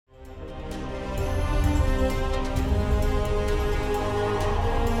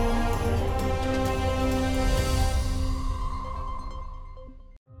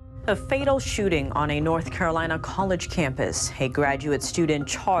A fatal shooting on a North Carolina college campus. A graduate student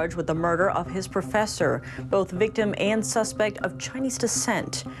charged with the murder of his professor, both victim and suspect of Chinese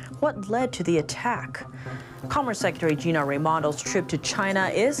descent. What led to the attack? Commerce Secretary Gina Raimondo's trip to China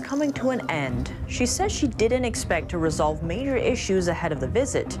is coming to an end. She says she didn't expect to resolve major issues ahead of the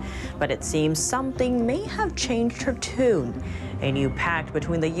visit, but it seems something may have changed her tune. A new pact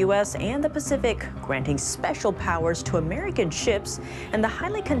between the U.S. and the Pacific, granting special powers to American ships in the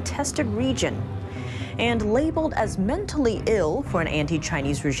highly contested region. And labeled as mentally ill for an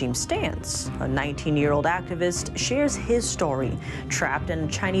anti-Chinese regime stance. A 19-year-old activist shares his story, trapped in a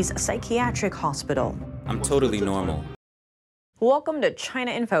Chinese psychiatric hospital. I'm totally normal. Welcome to China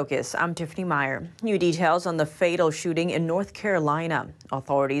in Focus. I'm Tiffany Meyer. New details on the fatal shooting in North Carolina.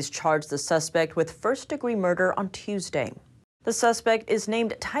 Authorities charged the suspect with first-degree murder on Tuesday. The suspect is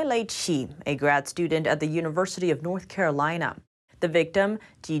named Tai Chi, a grad student at the University of North Carolina. The victim,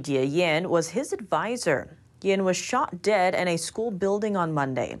 Jijie Yan, was his advisor. Yan was shot dead in a school building on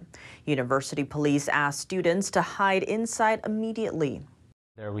Monday. University police asked students to hide inside immediately.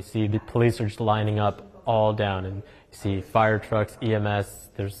 There we see the police are just lining up all down, and you see fire trucks, EMS,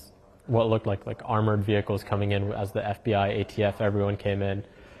 there's what looked like armored vehicles coming in as the FBI, ATF, everyone came in.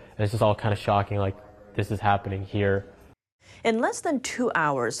 And it's just all kind of shocking, like this is happening here. In less than 2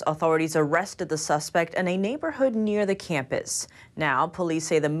 hours, authorities arrested the suspect in a neighborhood near the campus. Now, police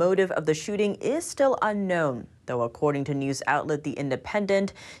say the motive of the shooting is still unknown, though according to news outlet The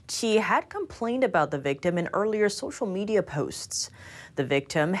Independent, Chi had complained about the victim in earlier social media posts. The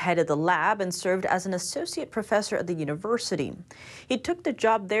victim headed the lab and served as an associate professor at the university. He took the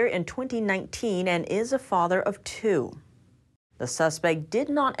job there in 2019 and is a father of 2. The suspect did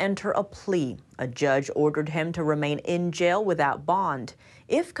not enter a plea. A judge ordered him to remain in jail without bond.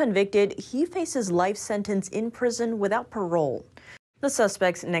 If convicted, he faces life sentence in prison without parole. The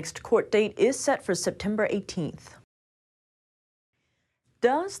suspect's next court date is set for September 18th.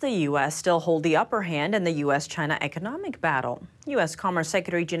 Does the U.S. still hold the upper hand in the U.S.-China economic battle? U.S. Commerce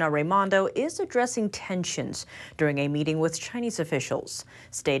Secretary Gina Raimondo is addressing tensions during a meeting with Chinese officials,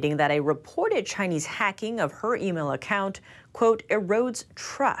 stating that a reported Chinese hacking of her email account, quote, erodes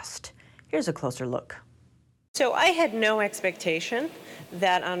trust. Here's a closer look. So I had no expectation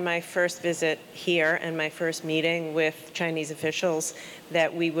that on my first visit here and my first meeting with Chinese officials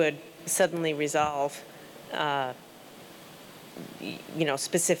that we would suddenly resolve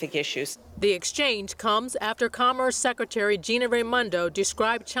specific issues. The exchange comes after Commerce Secretary Gina Raimondo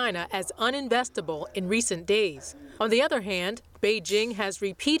described China as uninvestable in recent days. On the other hand, Beijing has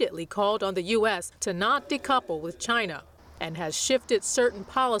repeatedly called on the U.S. to not decouple with China and has shifted certain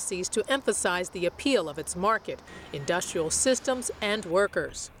policies to emphasize the appeal of its market, industrial systems, and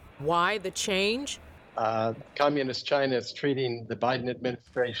workers. Why the change? Communist China is treating the Biden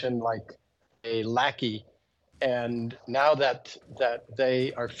administration like a lackey. And now that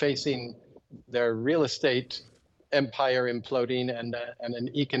they are facing their real estate empire imploding and an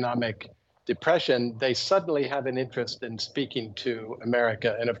economic depression, they suddenly have an interest in speaking to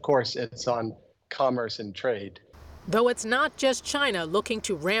America. And of course, it's on commerce and trade. Though it's not just China looking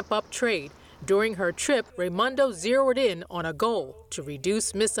to ramp up trade, during her trip, Raimondo zeroed in on a goal to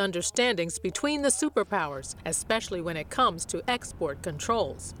reduce misunderstandings between the superpowers, especially when it comes to export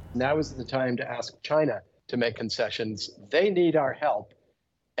controls. Now is the time to ask China to make concessions. They need our help,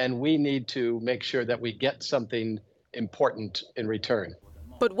 and we need to make sure that we get something important in return.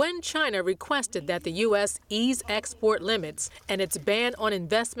 But when China requested that the U.S. ease export limits and its ban on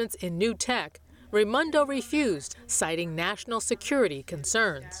investments in new tech, Raimondo refused, citing national security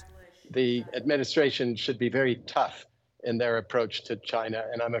concerns. The administration should be very tough in their approach to China,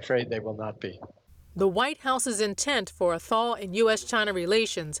 and I'm afraid they will not be. The White House's intent for a thaw in U.S.-China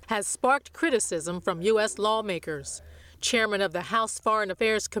relations has sparked criticism from U.S. lawmakers. Chairman of the House Foreign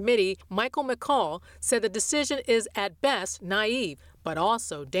Affairs Committee, Michael McCaul, said the decision is at best naive, but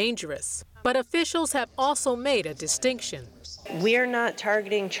also dangerous. But officials have also made a distinction. We're not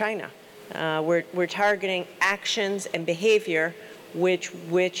targeting China. We're targeting actions and behavior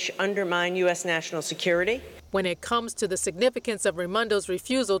which undermine U.S. national security. When it comes to the significance of Raimondo's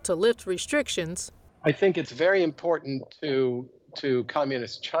refusal to lift restrictions, I think it's very important to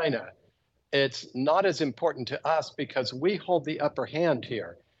Communist China. It's not as important to us because we hold the upper hand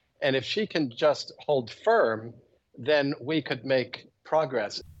here. And if she can just hold firm, then we could make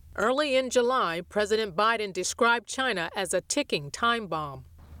progress. Early in July, President Biden described China as a ticking time bomb.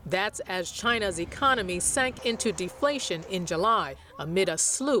 That's as China's economy sank into deflation in July amid a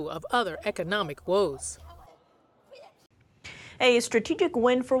slew of other economic woes. A strategic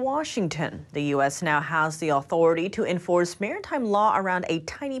win for Washington. The U.S. now has the authority to enforce maritime law around a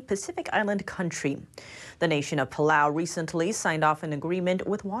tiny Pacific island country. The nation of Palau recently signed off an agreement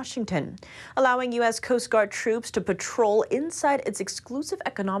with Washington, allowing U.S. Coast Guard troops to patrol inside its exclusive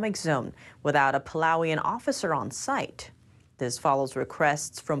economic zone without a Palauian officer on site. This follows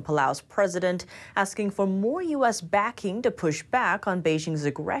requests from Palau's president asking for more U.S. backing to push back on Beijing's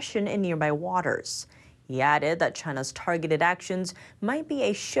aggression in nearby waters. He added that China's targeted actions might be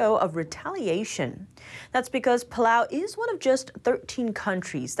a show of retaliation. That's because Palau is one of just 13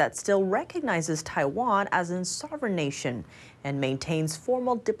 countries that still recognizes Taiwan as a sovereign nation and maintains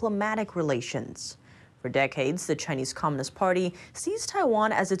formal diplomatic relations. For decades, the Chinese Communist Party sees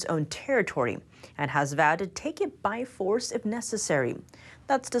Taiwan as its own territory and has vowed to take it by force if necessary.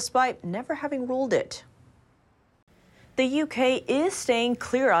 That's despite never having ruled it. The UK is staying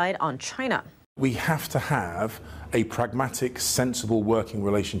clear-eyed on China. We have to have a pragmatic, sensible working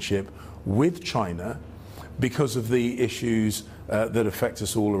relationship with China because of the issues that affect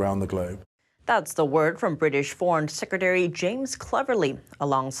us all around the globe. That's the word from British Foreign Secretary James Cleverly,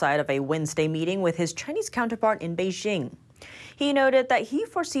 alongside of a Wednesday meeting with his Chinese counterpart in Beijing. He noted that he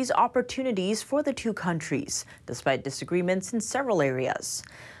foresees opportunities for the two countries, despite disagreements in several areas.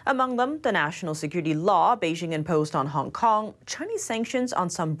 Among them, the national security law Beijing imposed on Hong Kong, Chinese sanctions on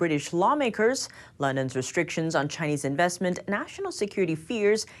some British lawmakers, London's restrictions on Chinese investment, national security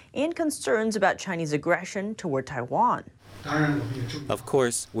fears, and concerns about Chinese aggression toward Taiwan. Of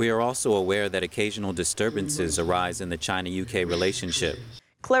course, we are also aware that occasional disturbances arise in the China-UK relationship.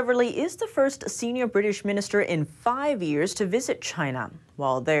 Cleverly is the first senior British minister in 5 years to visit China.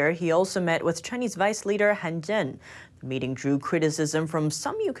 While there, he also met with Chinese Vice Leader Han Zheng. The meeting drew criticism from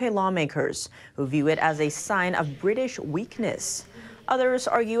some UK lawmakers who view it as a sign of British weakness. Others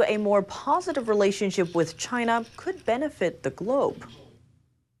argue a more positive relationship with China could benefit the globe.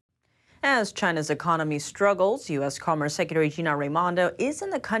 As China's economy struggles, U.S. Commerce Secretary Gina Raimondo is in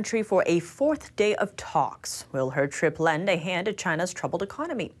the country for a fourth day of talks. Will her trip lend a hand to China's troubled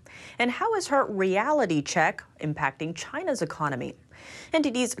economy? And how is her reality check impacting China's economy?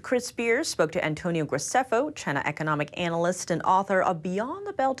 NTD's Chris Spears spoke to Antonio Graceffo, China economic analyst and author of Beyond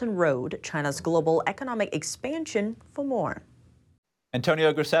the Belt and Road, China's Global Economic Expansion, for more.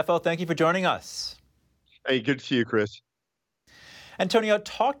 Antonio Graceffo, thank you for joining us. Hey, good to see you, Chris. Antonio,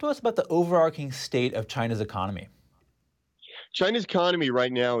 talk to us about the overarching state of China's economy. China's economy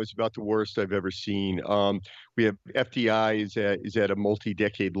right now is about the worst I've ever seen. We have FDI is at a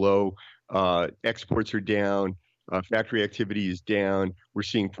multi-decade low. Exports are down. Factory activity is down. We're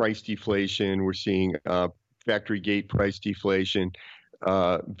seeing price deflation. We're seeing factory gate price deflation.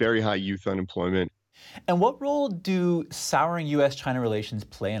 Very high youth unemployment. And what role do souring U.S.-China relations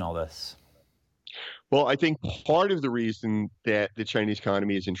play in all this? Well, I think part of the reason that the Chinese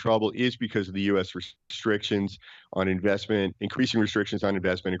economy is in trouble is because of the U.S. restrictions on investment, increasing restrictions on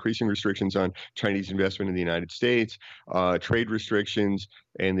investment, increasing restrictions on Chinese investment in the United States, trade restrictions,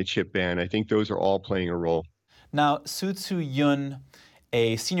 and the chip ban. I think those are all playing a role. Now, Su Tzu-yun,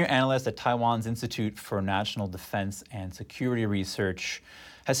 a senior analyst at Taiwan's Institute for National Defense and Security Research,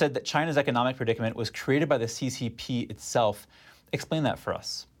 has said that China's economic predicament was created by the CCP itself. Explain that for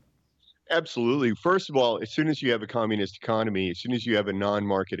us. Absolutely. First of all, as soon as you have a communist economy, as soon as you have a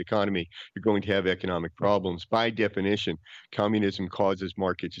non-market economy, you're going to have economic problems. By definition, communism causes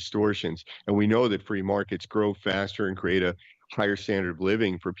market distortions. And we know that free markets grow faster and create a higher standard of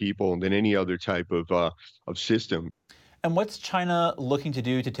living for people than any other type of system. And what's China looking to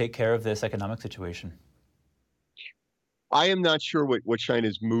do to take care of this economic situation? I am not sure what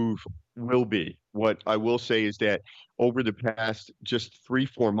China's move will be. What I will say is that over the past just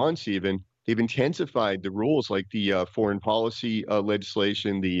 3-4 months even, they've intensified the rules like the foreign policy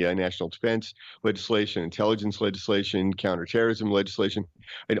legislation, the national defense legislation, intelligence legislation, counterterrorism legislation.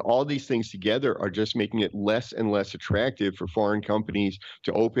 And all these things together are just making it less and less attractive for foreign companies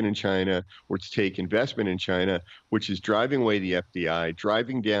to open in China or to take investment in China, which is driving away the FDI,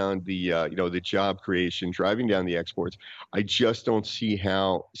 driving down the job creation, driving down the exports. I just don't see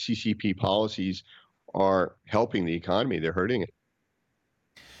how CCP policies are helping the economy. They're hurting it.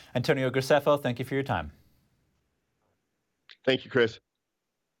 Antonio Graceffo, thank you for your time. Thank you, Chris.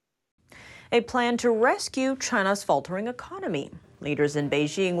 A plan to rescue China's faltering economy. Leaders in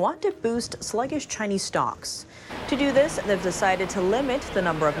Beijing want to boost sluggish Chinese stocks. To do this, they've decided to limit the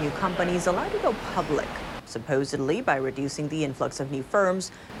number of new companies allowed to go public. Supposedly, by reducing the influx of new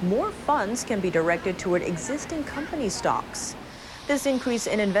firms, more funds can be directed toward existing company stocks. This increase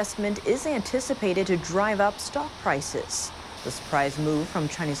in investment is anticipated to drive up stock prices. The surprise move from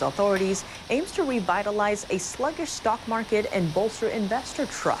Chinese authorities aims to revitalize a sluggish stock market and bolster investor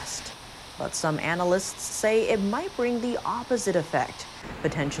trust. But some analysts say it might bring the opposite effect,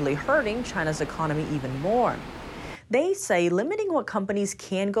 potentially hurting China's economy even more. They say limiting what companies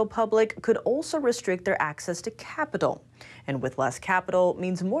can go public could also restrict their access to capital. And with less capital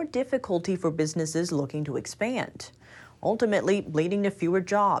means more difficulty for businesses looking to expand, ultimately leading to fewer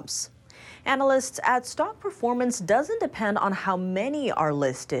jobs. Analysts add stock performance doesn't depend on how many are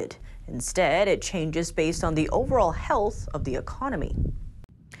listed. Instead, it changes based on the overall health of the economy.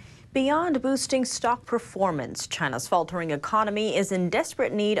 Beyond boosting stock performance, China's faltering economy is in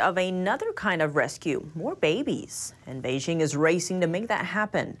desperate need of another kind of rescue, more babies. And Beijing is racing to make that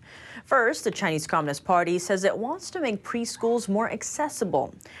happen. First, the Chinese Communist Party says it wants to make preschools more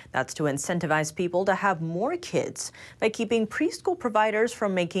accessible. That's to incentivize people to have more kids by keeping preschool providers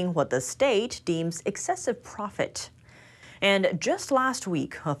from making what the state deems excessive profit. And just last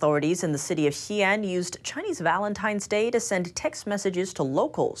week, authorities in the city of Xi'an used Chinese Valentine's Day to send text messages to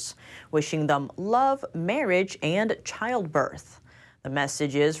locals, wishing them love, marriage, and childbirth. The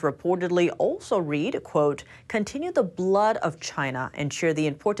messages reportedly also read, quote, "Continue the blood of China and share the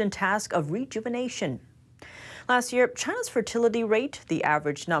important task of rejuvenation." Last year, China's fertility rate, the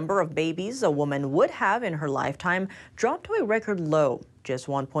average number of babies a woman would have in her lifetime, dropped to a record low, just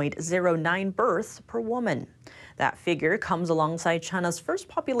 1.09 births per woman. That figure comes alongside China's first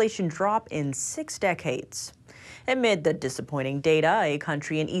population drop in 6 decades. Amid the disappointing data, a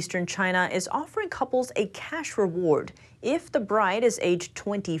country in eastern China is offering couples a cash reward if the bride is aged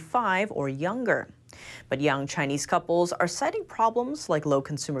 25 or younger. But young Chinese couples are citing problems like low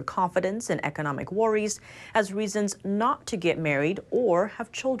consumer confidence and economic worries as reasons not to get married or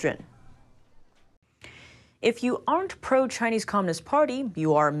have children. If you aren't pro-Chinese Communist Party,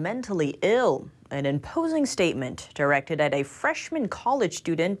 you are mentally ill. An imposing statement directed at a freshman college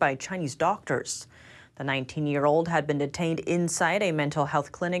student by Chinese doctors. The 19-year-old had been detained inside a mental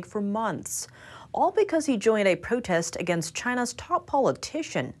health clinic for months, all because he joined a protest against China's top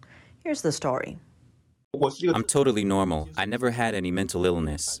politician. Here's the story. I'm totally normal. I never had any mental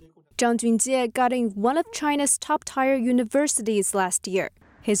illness. Zhang Junjie got in one of China's top-tier universities last year.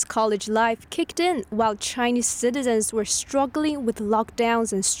 His college life kicked in while Chinese citizens were struggling with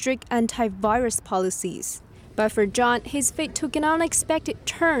lockdowns and strict anti-virus policies. But for Zhang, his fate took an unexpected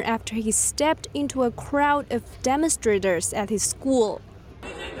turn after he stepped into a crowd of demonstrators at his school.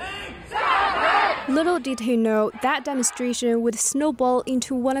 Little did he know that demonstration would snowball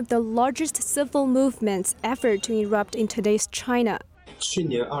into one of the largest civil movements ever to erupt in today's China.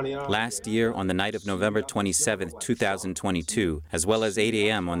 Last year, on the night of November 27, 2022, as well as 8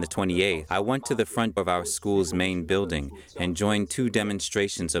 a.m. on the 28th, I went to the front of our school's main building and joined 2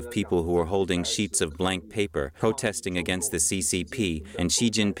 demonstrations of people who were holding sheets of blank paper protesting against the CCP and Xi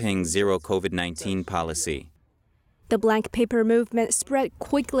Jinping's zero COVID-19 policy. The blank paper movement spread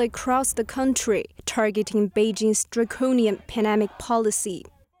quickly across the country, targeting Beijing's draconian pandemic policy.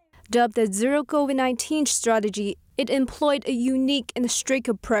 Dubbed the zero COVID-19 strategy, it employed a unique and strict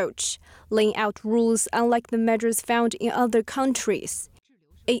approach, laying out rules unlike the measures found in other countries.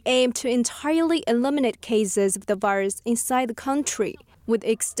 It aimed to entirely eliminate cases of the virus inside the country, with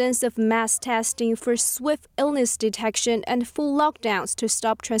extensive mass testing for swift illness detection and full lockdowns to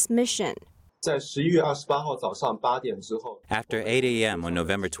stop transmission. After 8 a.m. on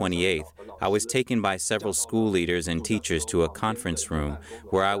November 28th, I was taken by several school leaders and teachers to a conference room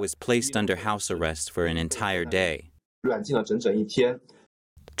where I was placed under house arrest for an entire day.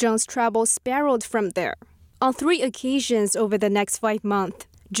 Zhang's travel spiraled from there. On 3 occasions over the next 5 months,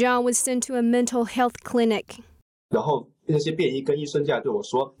 Zhang was sent to a mental health clinic.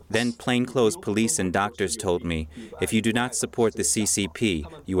 Then plainclothes police and doctors told me, if you do not support the CCP,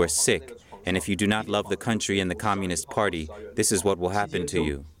 you are sick. And if you do not love the country and the Communist Party, this is what will happen to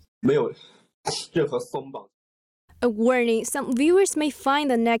you. A warning, some viewers may find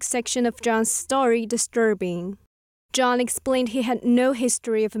the next section of Zhang's story disturbing. Zhang explained he had no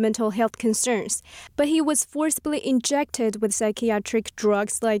history of mental health concerns, but he was forcibly injected with psychiatric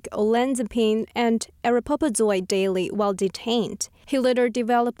drugs like olanzapine and aripiprazole daily while detained. He later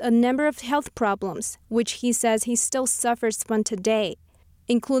developed a number of health problems, which he says he still suffers from today,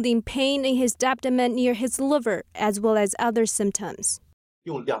 including pain in his abdomen near his liver, as well as other symptoms.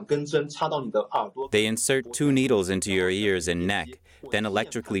 They insert 2 needles into your ears and neck, then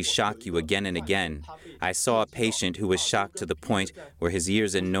electrically shock you again and again. I saw a patient who was shocked to the point where his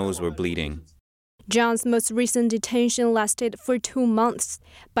ears and nose were bleeding. Zhang's most recent detention lasted for 2 months.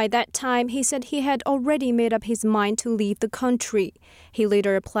 By that time, he said he had already made up his mind to leave the country. He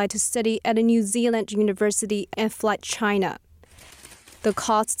later applied to study at a New Zealand university and fled China. The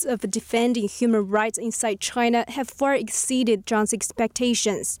costs of defending human rights inside China have far exceeded Zhang's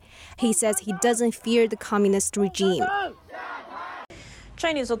expectations. He says he doesn't fear the communist regime.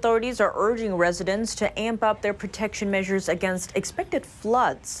 Chinese authorities are urging residents to amp up their protection measures against expected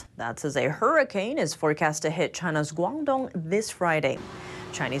floods. That's as a hurricane is forecast to hit China's Guangdong this Friday.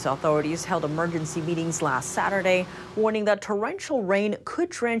 Chinese authorities held emergency meetings last Saturday, warning that torrential rain could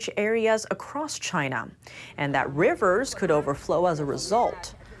drench areas across China and that rivers could overflow as a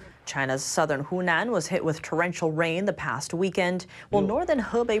result. China's southern Hunan was hit with torrential rain the past weekend, while northern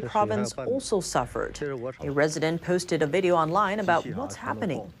Hebei province also suffered. A resident posted a video online about what's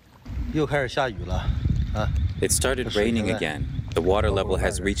happening. It started raining again. The water level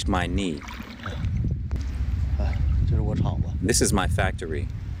has reached my knee. This is my factory.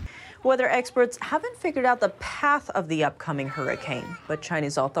 Weather experts haven't figured out the path of the upcoming hurricane, but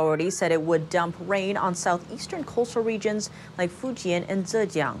Chinese authorities said it would dump rain on southeastern coastal regions like Fujian and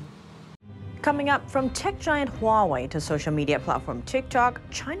Zhejiang. Coming up, from tech giant Huawei to social media platform TikTok,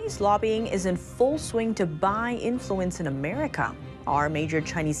 Chinese lobbying is in full swing to buy influence in America. Are major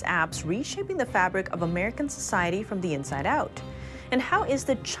Chinese apps reshaping the fabric of American society from the inside out? And how is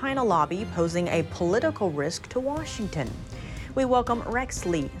the China lobby posing a political risk to Washington? We welcome Rex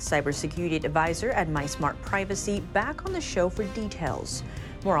Lee, cybersecurity advisor at MySmart Privacy, back on the show for details.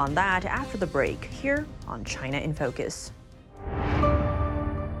 More on that after the break, here on China in Focus.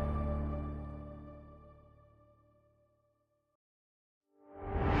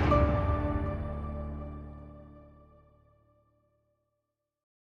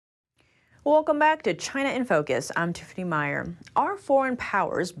 Welcome back to China in Focus. I'm Tiffany Meyer. Are foreign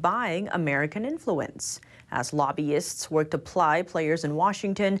powers buying American influence? As lobbyists work to ply players in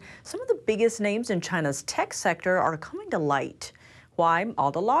Washington, some of the biggest names in China's tech sector are coming to light. Why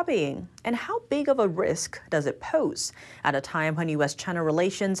all the lobbying? And how big of a risk does it pose at a time when U.S.-China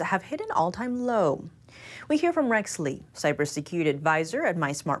relations have hit an all-time low? We hear from Rex Lee, cybersecurity advisor at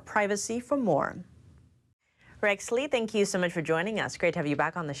MySmart Privacy, for more. Rex Lee, thank you so much for joining us. Great to have you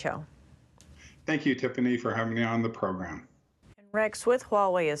back on the show. Thank you, Tiffany, for having me on the program. And Rex, with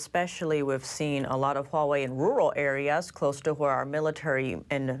Huawei especially, we've seen a lot of Huawei in rural areas close to where our military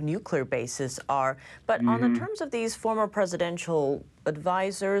and nuclear bases are. But on the terms of these former presidential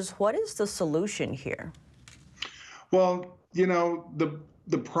advisors, what is the solution here? Well, you know,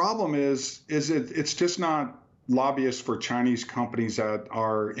 the problem is it's just not lobbyists for Chinese companies that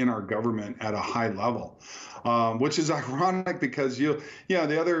are in our government at a high level. Which is ironic because the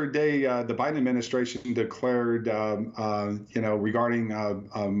other day the Biden administration declared regarding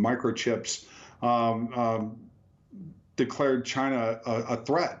microchips, declared China a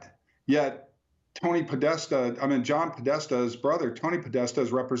threat. Yet John Podesta's brother, Tony Podesta,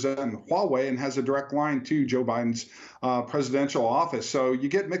 is representing Huawei and has a direct line to Joe Biden's presidential office. So you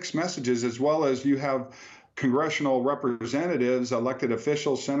get mixed messages, as well as you have congressional representatives, elected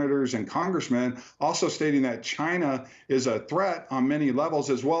officials, senators, and congressmen also stating that China is a threat on many levels,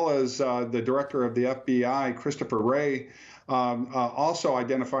 as well as the director of the FBI, Christopher Wray, also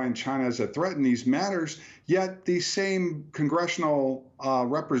identifying China as a threat in these matters. Yet these same congressional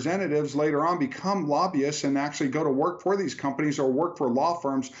representatives later on become lobbyists and actually go to work for these companies or work for law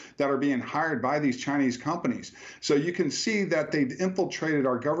firms that are being hired by these Chinese companies. So you can see that they've infiltrated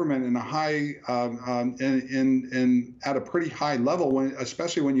our government in a high, at a pretty high level,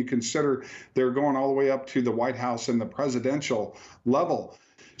 especially when you consider they're going all the way up to the White House and the presidential level.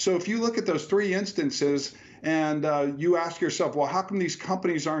 So if you look at those three instances, and you ask yourself, well, how come these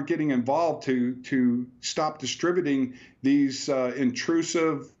companies aren't getting involved to stop distributing these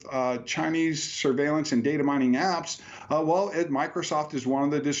intrusive Chinese surveillance and data mining apps? Microsoft is one of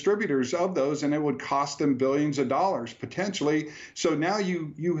the distributors of those, and it would cost them billions of dollars potentially. So now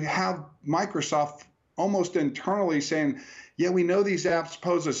you have Microsoft almost internally saying, yeah, we know these apps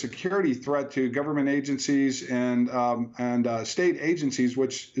pose a security threat to government agencies and state agencies,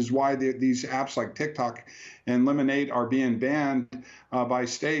 which is why these apps like TikTok and Lemonade are being banned by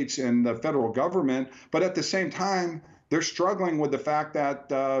states and the federal government. But at the same time, they're struggling with the fact that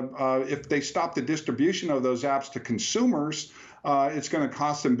if they stop the distribution of those apps to consumers, it's going to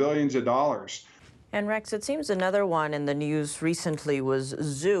cost them billions of dollars. And Rex, it seems another one in the news recently was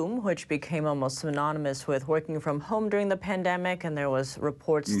Zoom, which became almost synonymous with working from home during the pandemic. And there was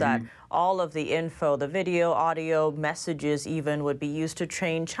reports that all of the info, the video, audio, messages even, would be used to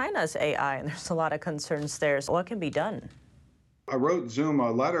train China's AI. And there's a lot of concerns there. So what can be done? I wrote Zoom a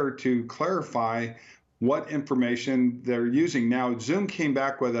letter to clarify what information they're using. Now, Zoom came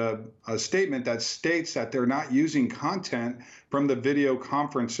back with a statement that states that they're not using content from the video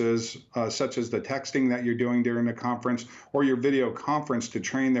conferences, such as the texting that you're doing during the conference or your video conference to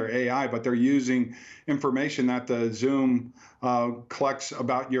train their AI, but they're using information that the Zoom collects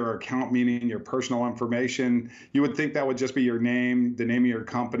about your account, meaning your personal information. You would think that would just be your name, the name of your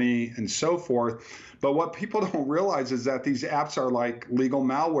company, and so forth. But what people don't realize is that these apps are like legal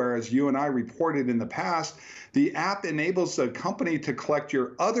malware, as you and I reported in the past. The app enables the company to collect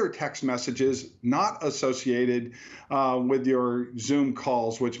your other text messages not associated with your Zoom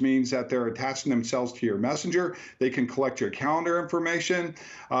calls, which means that they're attaching themselves to your messenger. They can collect your calendar information.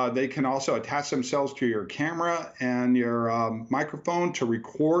 They can also attach themselves to your camera and your microphone to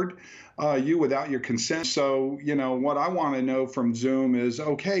record you without your consent. So, you know, what I want to know from Zoom is,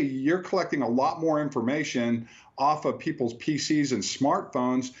 okay, you're collecting a lot more information off of people's PCs and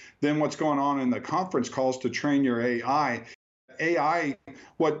smartphones than what's going on in the conference calls to train your AI. AI,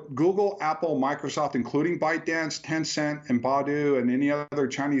 what Google, Apple, Microsoft, including ByteDance, Tencent, and Baidu, and any other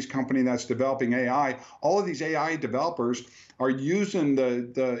Chinese company that's developing AI, all of these AI developers are using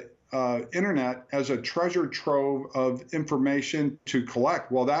the internet as a treasure trove of information to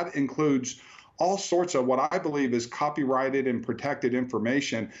collect. Well, that includes all sorts of what I believe is copyrighted and protected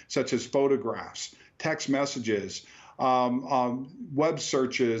information, such as photographs, text messages, web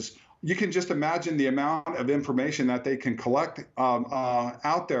searches. You can just imagine the amount of information that they can collect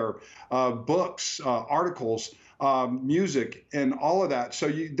out there, books, articles, music, and all of that.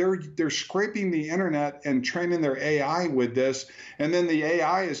 So they're scraping the internet and training their AI with this, and then the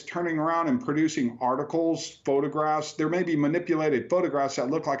AI is turning around and producing articles, photographs. There may be manipulated photographs that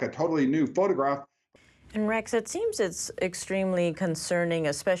look like a totally new photograph. And Rex, it seems it's extremely concerning,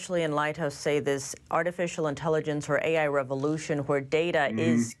 especially in light of, say, this artificial intelligence or AI revolution where data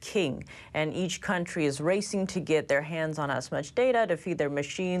is king, and each country is racing to get their hands on as much data to feed their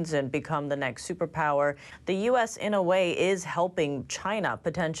machines and become the next superpower. The U.S., in a way, is helping China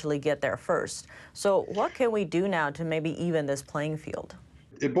potentially get there first. So what can we do now to maybe even this playing field?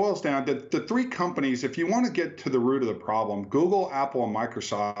 It boils down to the three companies. If you want to get to the root of the problem, Google, Apple, and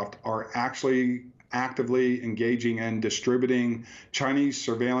Microsoft are actually actively engaging and distributing Chinese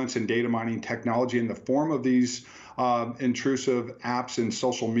surveillance and data mining technology in the form of these intrusive apps and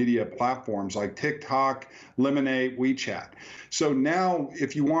social media platforms like TikTok, Lemonade, WeChat. So now,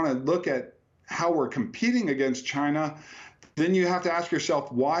 if you want to look at how we're competing against China, then you have to ask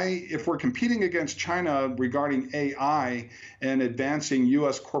yourself why, if we're competing against China regarding AI and advancing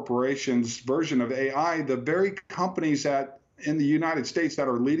U.S. corporations' version of AI, the very companies that in the United States that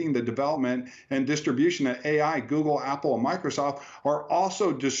are leading the development and distribution of AI, Google, Apple, and Microsoft, are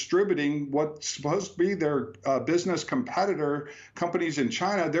also distributing what's supposed to be their business competitor companies in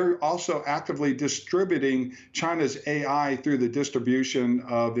China. They're also actively distributing China's AI through the distribution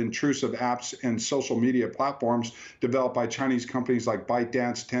of intrusive apps and social media platforms developed by Chinese companies like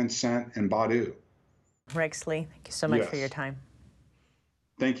ByteDance, Tencent, and Baidu. Rex Lee, thank you so much for your time.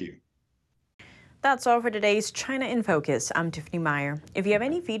 Thank you. That's all for today's China in Focus. I'm Tiffany Meyer. If you have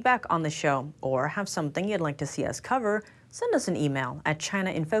any feedback on the show or have something you'd like to see us cover, send us an email at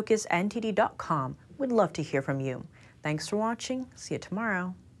chinainfocus@ntd.com. We'd love to hear from you. Thanks for watching. See you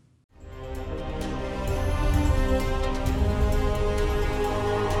tomorrow.